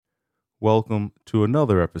Welcome to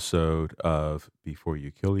another episode of Before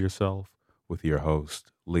You Kill Yourself with your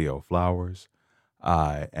host, Leo Flowers.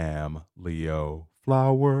 I am Leo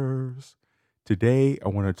Flowers. Today, I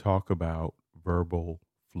want to talk about verbal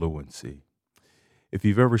fluency. If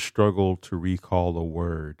you've ever struggled to recall a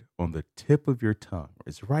word on the tip of your tongue,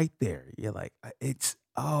 it's right there. You're like,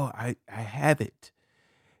 I have it.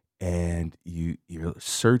 And you're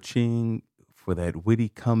searching for that witty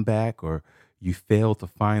comeback, or you fail to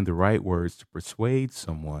find the right words to persuade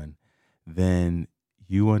someone, then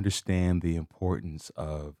you understand the importance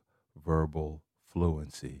of verbal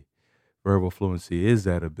fluency. Verbal fluency is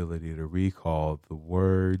that ability to recall the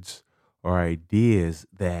words or ideas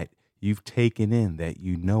that you've taken in, that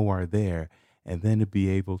you know are there, and then to be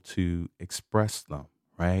able to express them,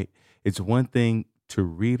 right? It's one thing to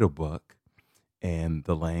read a book and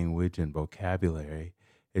the language and vocabulary.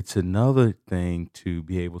 It's another thing to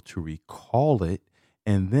be able to recall it.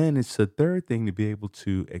 And then it's a third thing to be able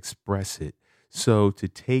to express it. So to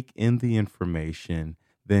take in the information,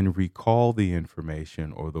 then recall the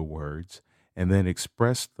information or the words, and then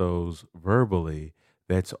express those verbally,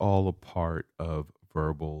 that's all a part of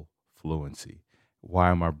verbal fluency.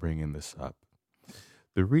 Why am I bringing this up?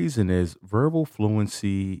 The reason is verbal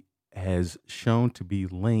fluency has shown to be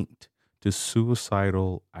linked to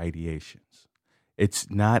suicidal ideations.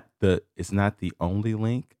 It's not the only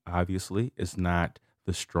link, obviously. It's not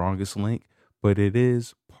the strongest link, but it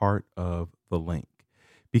is part of the link.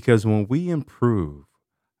 Because when we improve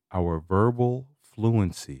our verbal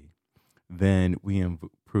fluency, then we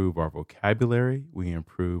improve our vocabulary, we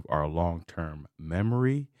improve our long-term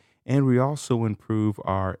memory, and we also improve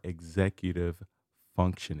our executive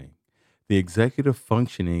functioning. The executive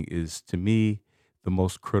functioning is, to me, the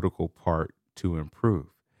most critical part to improve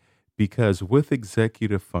because with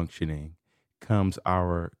executive functioning comes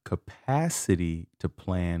our capacity to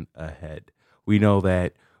plan ahead. We know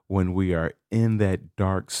that when we are in that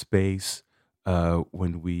dark space,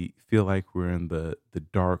 when we feel like we're in the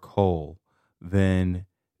dark hole, then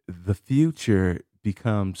the future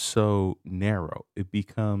becomes so narrow. It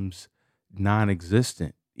becomes non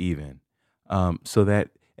existent, even. And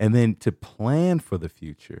then to plan for the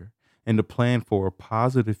future and to plan for a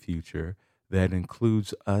positive future that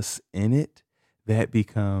includes us in it, that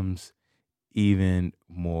becomes even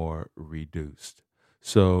more reduced.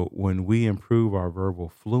 So when we improve our verbal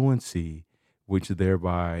fluency, which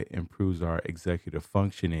thereby improves our executive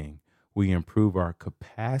functioning, we improve our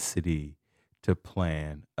capacity to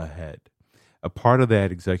plan ahead. A part of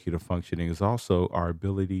that executive functioning is also our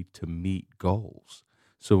ability to meet goals.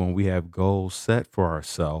 So when we have goals set for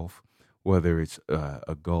ourselves, whether it's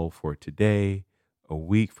a goal for today, a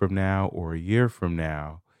week from now, or a year from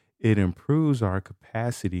now, it improves our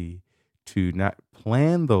capacity to not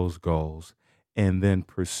plan those goals and then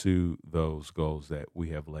pursue those goals that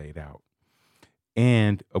we have laid out.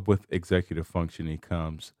 And with executive functioning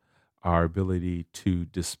comes our ability to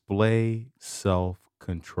display self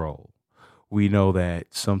control. We know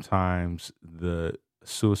that sometimes the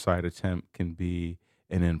suicide attempt can be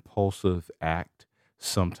an impulsive act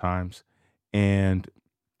sometimes. And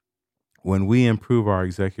when we improve our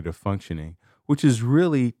executive functioning, which is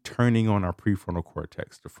really turning on our prefrontal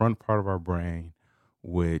cortex, the front part of our brain,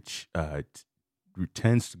 which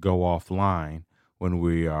tends to go offline when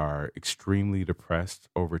we are extremely depressed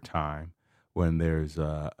over time, when there's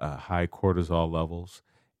high cortisol levels,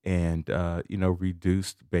 and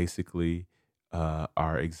reduced basically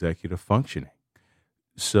our executive functioning.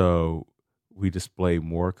 So we display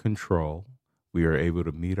more control. We are able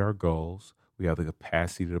to meet our goals. We have the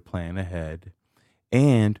capacity to plan ahead,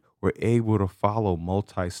 and we're able to follow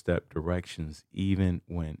multi-step directions even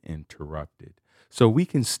when interrupted. So we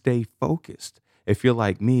can stay focused. If you're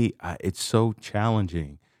like me, it's so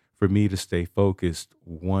challenging for me to stay focused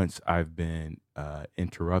once I've been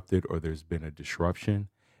interrupted or there's been a disruption.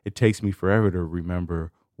 It takes me forever to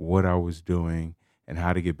remember what I was doing and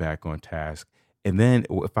how to get back on task. And then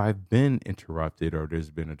if I've been interrupted or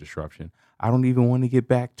there's been a disruption, I don't even want to get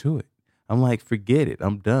back to it. I'm like, forget it.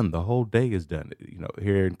 I'm done. The whole day is done.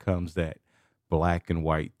 Here comes that black and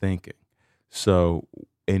white thinking. So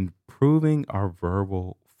improving our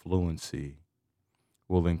verbal fluency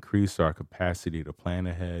will increase our capacity to plan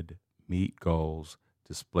ahead, meet goals,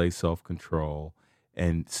 display self control,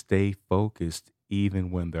 and stay focused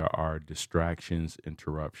even when there are distractions,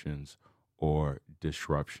 interruptions, or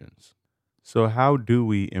disruptions. So, how do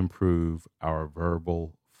we improve our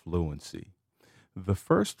verbal fluency? The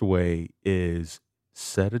first way is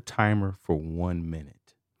set a timer for 1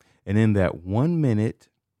 minute. And in that 1 minute,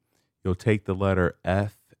 you'll take the letter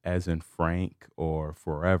F as in Frank or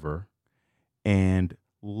forever and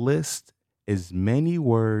list as many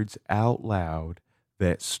words out loud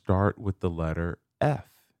that start with the letter F.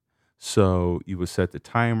 So you would set the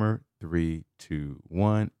timer 3, 2,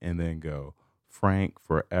 1, and then go Frank,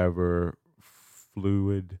 forever,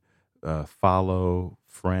 fluid, follow,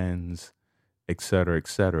 friends, etc.,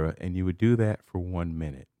 etc. And you would do that for 1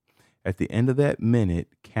 minute. At the end of that minute,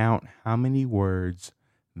 count how many words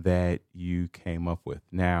that you came up with.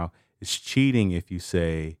 Now, it's cheating if you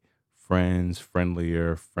say friends,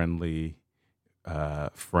 friendlier, friendly,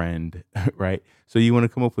 friend, right? So you want to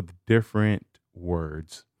come up with different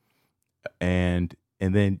words, and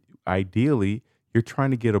then ideally you're trying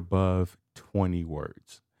to get above 20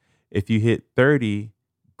 words. If you hit 30,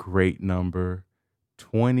 great number.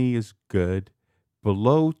 20 is good.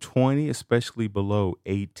 Below 20, especially below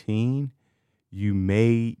 18, you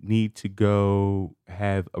may need to go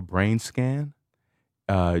have a brain scan,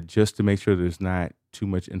 just to make sure there's not too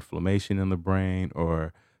much inflammation in the brain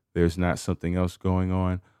or there's not something else going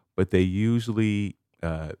on. But they usually,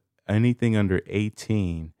 anything under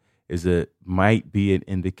 18 might be an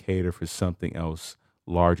indicator for something else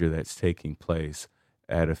larger that's taking place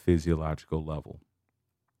at a physiological level.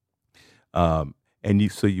 So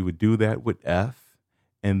you would do that with F,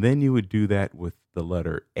 and then you would do that with the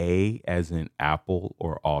letter A, as in apple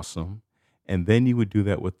or awesome, and then you would do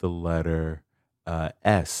that with the letter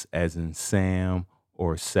S, as in Sam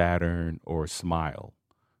or Saturn or smile,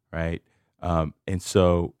 right? And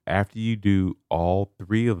so after you do all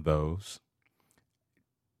three of those,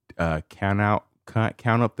 count up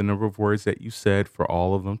the number of words that you said for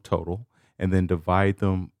all of them total, and then divide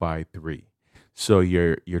them by 3. So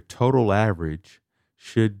your total average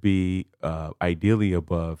should be ideally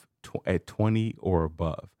at 20 or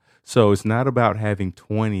above. So it's not about having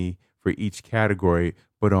 20 for each category,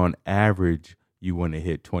 but on average you want to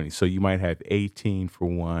hit 20. So you might have 18 for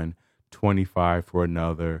one, 25 for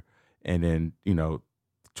another, and then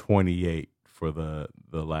 28 for the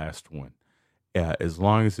last one. As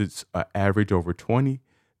long as it's average over 20,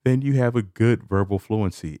 then you have a good verbal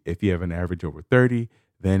fluency. If you have an average over 30,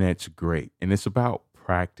 then that's great. And it's about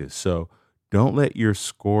practice. So don't let your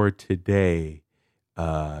score today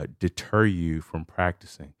deter you from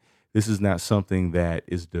practicing. This is not something that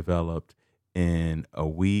is developed in a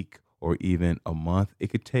week or even a month. It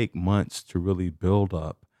could take months to really build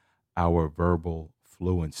up our verbal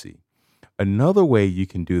fluency. Another way you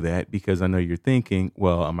can do that, because I know you're thinking,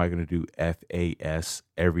 well, am I going to do FAS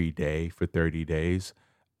every day for 30 days?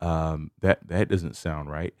 That doesn't sound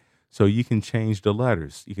right. So you can change the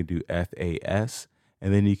letters. You can do FAS,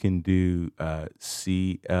 and then you can do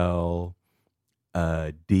CLD.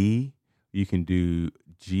 You can do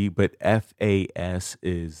G, but FAS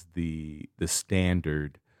is the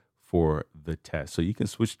standard for the test. So you can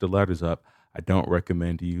switch the letters up. I don't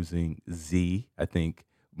recommend using Z. I think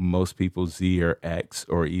most people Z or X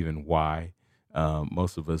or even Y.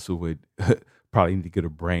 Most of us would probably need to get a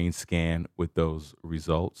brain scan with those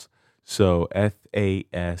results. So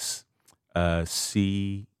FAS,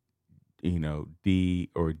 C, D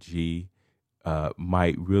or G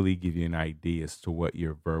might really give you an idea as to what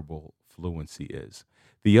your verbal fluency is.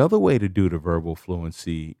 The other way to do the verbal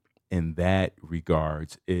fluency in that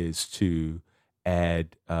regards is to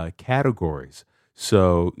add categories.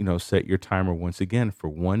 So, set your timer once again for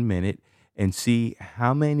 1 minute and see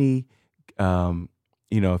how many,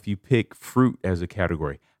 if you pick fruit as a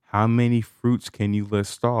category, how many fruits can you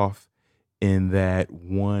list off in that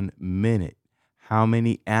 1 minute? How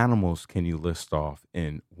many animals can you list off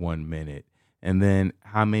in 1 minute? And then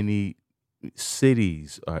how many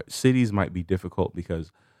cities? Cities might be difficult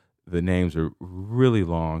because the names are really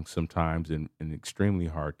long sometimes and extremely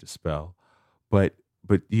hard to spell.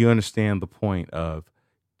 But you understand the point of,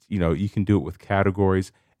 you can do it with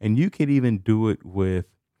categories, and you can even do it with,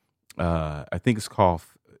 I think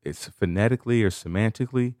it's phonetically or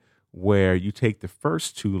semantically, where you take the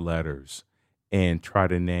first two letters and try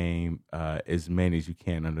to name as many as you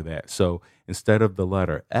can under that. So instead of the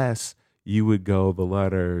letter S, you would go the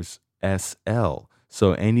letters SL.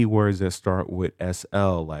 So any words that start with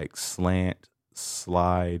SL, like slant,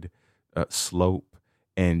 slide, slope,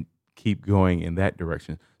 and keep going in that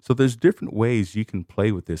direction. So there's different ways you can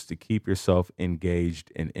play with this to keep yourself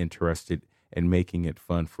engaged and interested and making it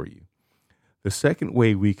fun for you. The second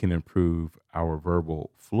way we can improve our verbal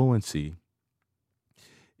fluency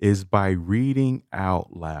is by reading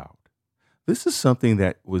out loud. This is something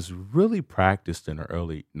that was really practiced in the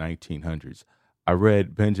early 1900s. I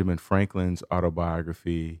read Benjamin Franklin's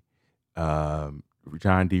autobiography, John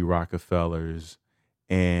D. Rockefeller's,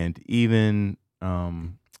 and even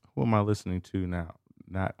who am I listening to now?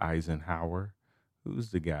 Not Eisenhower.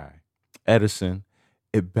 Who's the guy? Edison.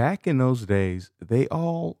 Back in those days, they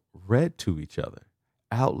all read to each other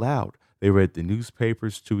out loud. They read the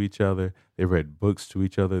newspapers to each other. They read books to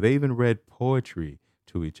each other. They even read poetry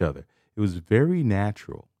to each other. It was very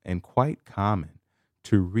natural and quite common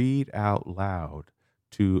to read out loud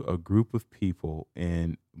to a group of people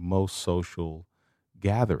in most social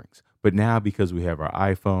gatherings. But now, because we have our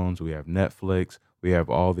iPhones, we have Netflix, we have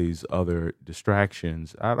all these other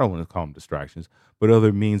distractions. I don't want to call them distractions, but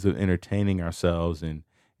other means of entertaining ourselves and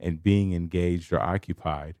being engaged or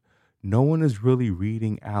occupied. No one is really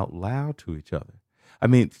reading out loud to each other. I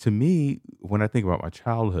mean, to me, when I think about my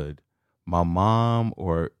childhood, my mom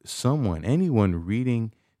or someone, anyone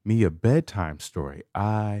reading me a bedtime story,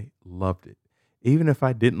 I loved it. Even if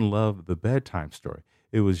I didn't love the bedtime story,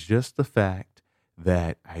 it was just the fact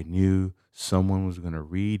that I knew someone was going to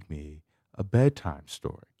read me a bedtime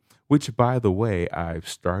story, which, by the way, I've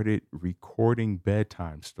started recording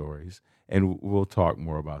bedtime stories, and we'll talk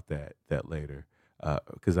more about that later,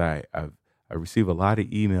 because I receive a lot of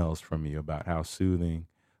emails from you about how soothing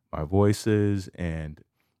my voice is, and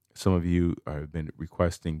some of you have been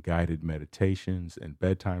requesting guided meditations and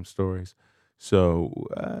bedtime stories. So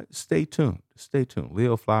stay tuned. Stay tuned.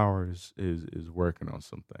 Leo Flowers is working on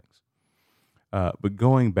some things. But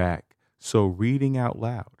going back, so reading out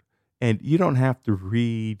loud, and you don't have to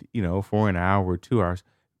read, for an hour or 2 hours.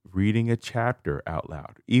 Reading a chapter out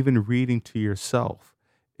loud, even reading to yourself,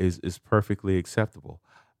 is perfectly acceptable.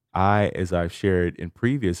 As I've shared in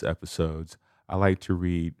previous episodes, I like to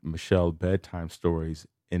read Michelle bedtime stories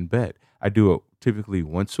in bed. I do it typically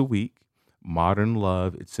once a week. Modern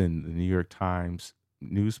Love. It's in the New York Times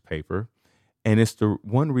newspaper. And it's the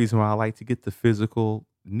one reason why I like to get the physical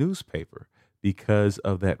newspaper because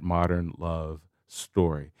of that Modern Love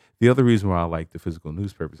story. The other reason why I like the physical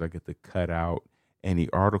newspaper is I get to cut out any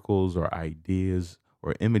articles or ideas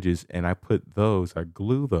or images, and I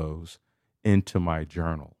glue those into my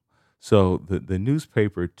journal. So the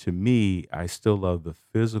newspaper, to me, I still love the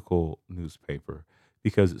physical newspaper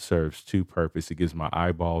because it serves two purposes. It gives my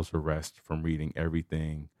eyeballs a rest from reading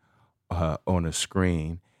everything on a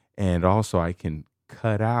screen. And also, I can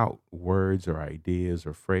cut out words or ideas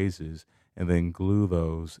or phrases and then glue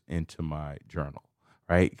those into my journal,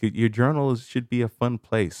 right? Your journal should be a fun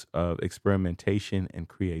place of experimentation and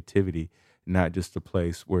creativity, not just a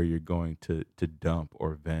place where you're going to dump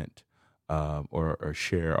or vent or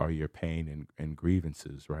share all your pain and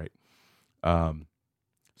grievances, right? Um,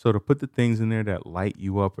 so to put the things in there that light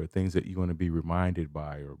you up or things that you want to be reminded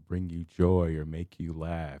by or bring you joy or make you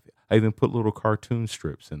laugh. I even put little cartoon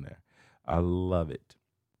strips in there. I love it.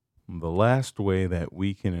 The last way that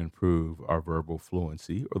we can improve our verbal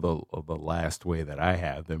fluency, or the last way that I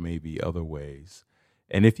have, there may be other ways.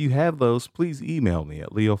 And if you have those, please email me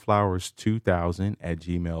at leoflowers2000 at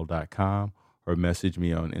gmail.com or message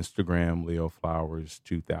me on Instagram,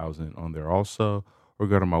 leoflowers2000 on there also, or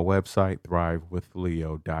go to my website,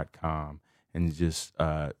 thrivewithleo.com, and just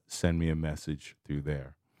send me a message through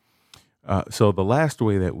there. So the last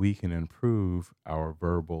way that we can improve our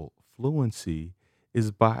verbal fluency is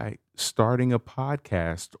by starting a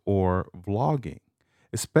podcast or vlogging,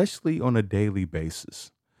 especially on a daily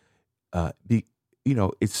basis. The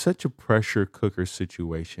It's such a pressure cooker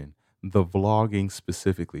situation, the vlogging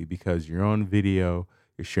specifically, because you're on video,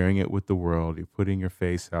 you're sharing it with the world, you're putting your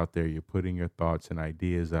face out there, you're putting your thoughts and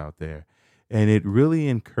ideas out there, and it really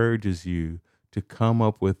encourages you to come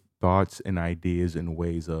up with thoughts and ideas and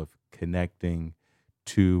ways of connecting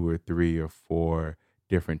two or three or four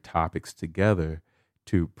different topics together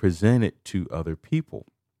to present it to other people.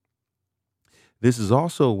 This is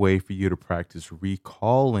also a way for you to practice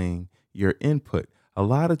recalling your input. A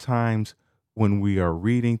lot of times, when we are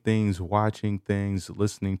reading things, watching things,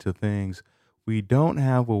 listening to things, we don't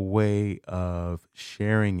have a way of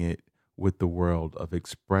sharing it with the world, of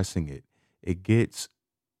expressing it. It gets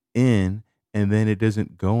in and then it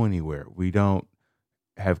doesn't go anywhere. We don't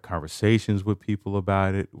have conversations with people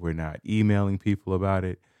about it. We're not emailing people about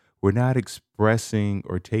it. We're not expressing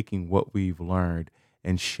or taking what we've learned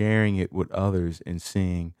and sharing it with others and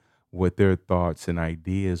seeing what their thoughts and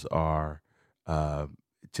ideas are, uh,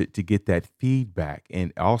 to get that feedback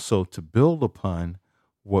and also to build upon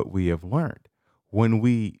what we have learned. When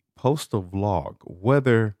we post a vlog,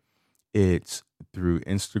 whether it's through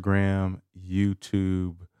Instagram,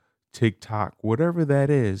 YouTube, TikTok, whatever that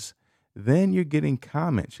is, then you're getting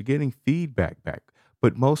comments, you're getting feedback back.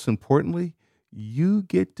 But most importantly, you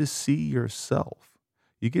get to see yourself.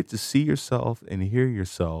 You get to see yourself and hear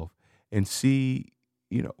yourself and see,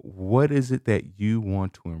 what is it that you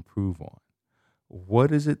want to improve on?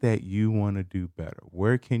 What is it that you want to do better?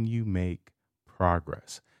 Where can you make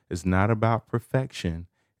progress? It's not about perfection.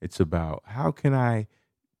 It's about how can I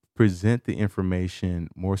present the information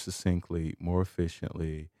more succinctly, more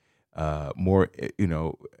efficiently,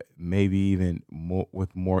 maybe even more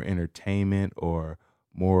with more entertainment or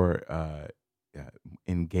more uh,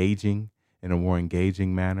 engaging in a more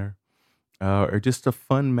engaging manner, or just a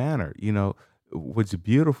fun manner. What's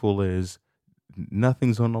beautiful is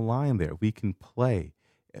nothing's on the line there. We can play.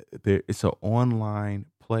 It's an online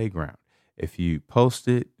playground. If you post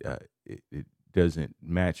it, it doesn't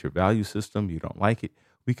match your value system, you don't like it,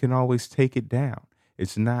 we can always take it down.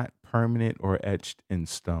 It's not permanent or etched in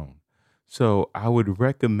stone. So I would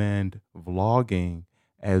recommend vlogging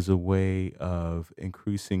as a way of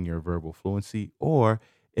increasing your verbal fluency, or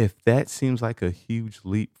if that seems like a huge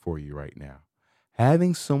leap for you right now,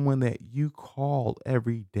 having someone that you call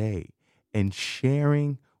every day and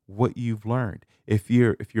sharing what you've learned. If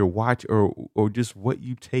you're watch or just what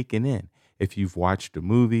you've taken in. If you've watched a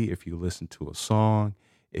movie, if you listen to a song,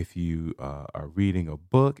 if you are reading a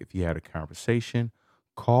book, if you had a conversation,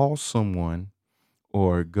 call someone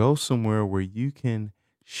or go somewhere where you can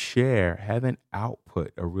share, have an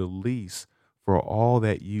output, a release for all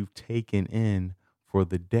that you've taken in for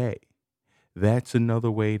the day. That's another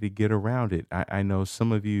way to get around it. I know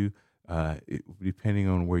some of you, depending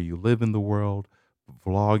on where you live in the world,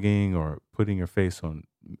 vlogging or putting your face on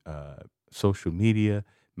social media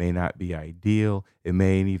may not be ideal. It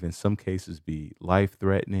may, in even some cases, be life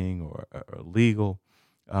threatening or legal.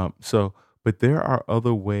 But there are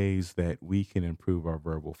other ways that we can improve our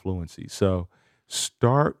verbal fluency. So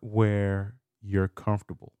start where you're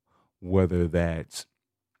comfortable, whether that's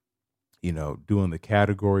doing the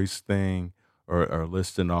categories thing, or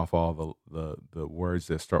listing off all the words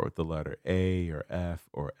that start with the letter A or F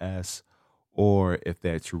or S, or if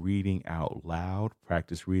that's reading out loud,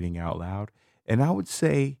 practice reading out loud. And I would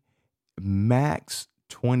say max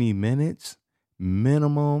 20 minutes,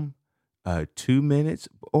 minimum 2 minutes,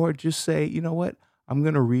 or just say, you know what, I'm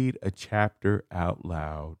going to read a chapter out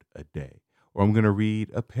loud a day, or I'm going to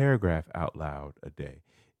read a paragraph out loud a day.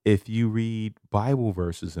 If you read Bible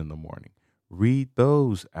verses in the morning, read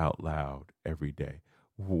those out loud every day.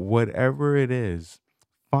 Whatever it is,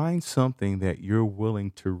 find something that you're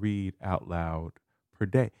willing to read out loud per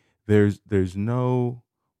day. There's no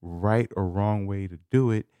right or wrong way to do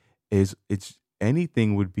it. It's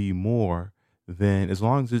anything would be more than, as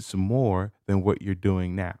long as it's more than what you're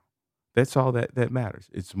doing now. That's all that matters.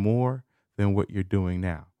 It's more than what you're doing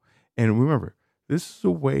now. And remember, this is a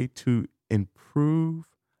way to improve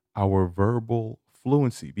our verbal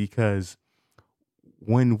fluency, because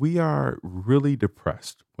when we are really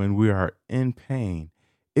depressed, when we are in pain,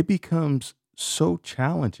 it becomes so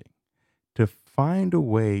challenging to find a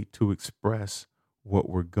way to express what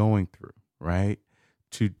we're going through, right?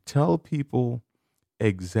 To tell people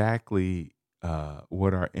exactly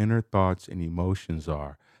what our inner thoughts and emotions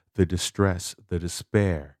are, the distress, the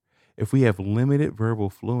despair. If we have limited verbal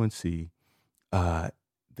fluency, uh,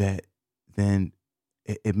 that then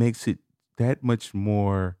it makes it that much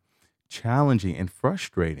more challenging and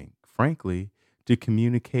frustrating, frankly, to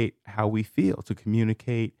communicate how we feel, to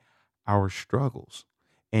communicate our struggles,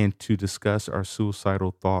 and to discuss our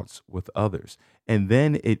suicidal thoughts with others. And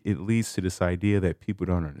then it leads to this idea that people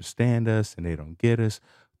don't understand us and they don't get us.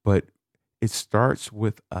 But it starts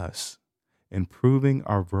with us improving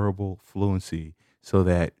our verbal fluency, so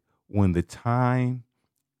that when the time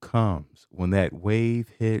comes, when that wave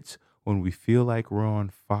hits, when we feel like we're on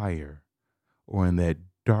fire, or in that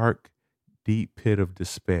dark, deep pit of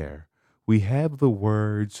despair, we have the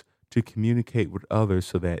words to communicate with others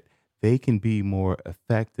so that they can be more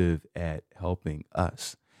effective at helping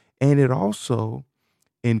us. And it also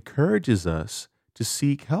encourages us to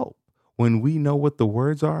seek help. When we know what the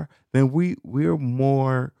words are, then we're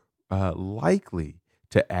more likely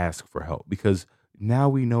to ask for help, because now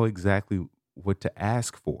we know exactly what to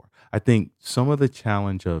ask for. I think some of the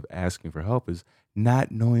challenge of asking for help is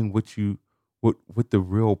not knowing what the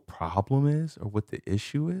real problem is or what the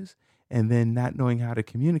issue is, and then not knowing how to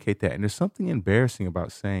communicate that. And there's something embarrassing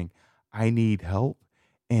about saying I need help,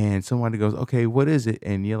 and somebody goes, okay, what is it?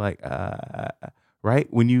 And you're like, right?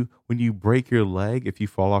 When you break your leg, if you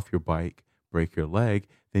fall off your bike, break your leg,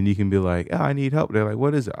 then you can be like, oh, I need help. They're like,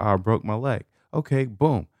 what is it? Oh, I broke my leg. Okay,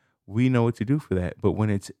 boom. We know what to do for that. But when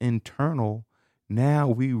it's internal, now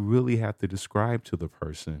we really have to describe to the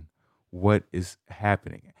person what is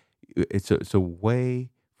happening. It's a way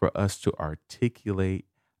for us to articulate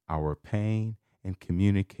our pain and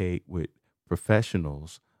communicate with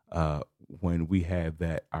professionals when we have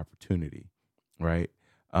that opportunity, right?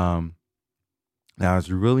 Um, Now, it's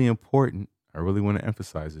really important. I really want to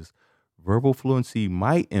emphasize this. Verbal fluency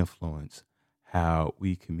might influence how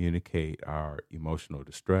we communicate our emotional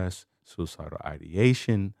distress. Suicidal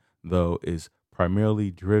ideation, though, is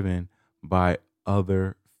primarily driven by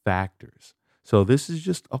other factors. So this is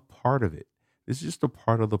just a part of it. This is just a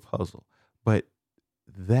part of the puzzle. But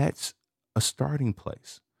that's a starting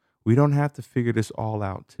place. We don't have to figure this all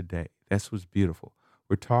out today. That's what's beautiful.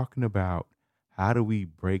 We're talking about how do we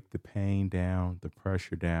break the pain down, the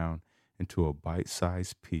pressure down into a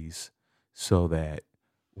bite-sized piece so that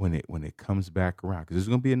when it comes back around, because there's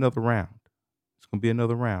going to be another round. It's going to be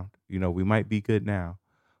another round. We might be good now,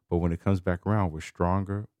 but when it comes back around, we're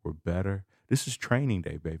stronger, we're better. This is training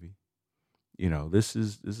day, baby. This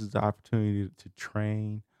is the opportunity to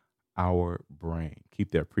train our brain,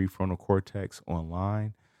 keep that prefrontal cortex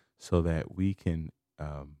online so that we can,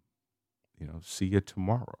 see you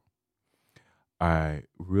tomorrow. I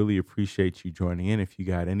really appreciate you joining in. If you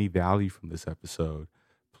got any value from this episode,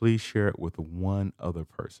 please share it with one other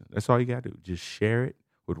person. That's all you got to do. Just share it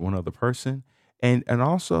with one other person, and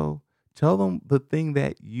also tell them the thing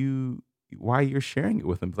that why you're sharing it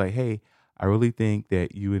with them. Like, hey, I really think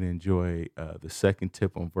that you would enjoy the second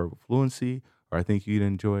tip on verbal fluency, or I think you'd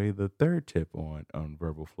enjoy the third tip on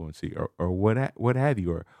verbal fluency, or what have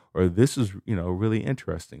you, or this is really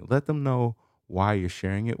interesting. Let them know why you're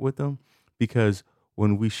sharing it with them, because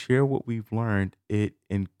when we share what we've learned, it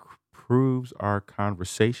improves our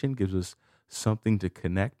conversation, gives us something to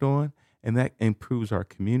connect on, and that improves our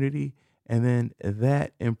community, and then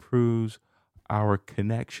that improves our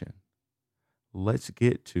connection. Let's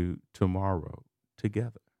get to tomorrow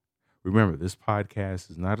together. Remember, this podcast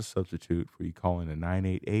is not a substitute for you calling a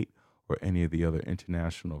 988 or any of the other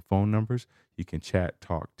international phone numbers. You can chat,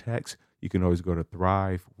 talk, text. You can always go to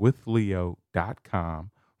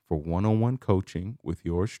thrivewithleo.com for one-on-one coaching with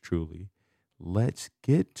yours truly. Let's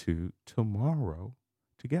get to tomorrow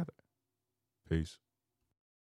together. Peace.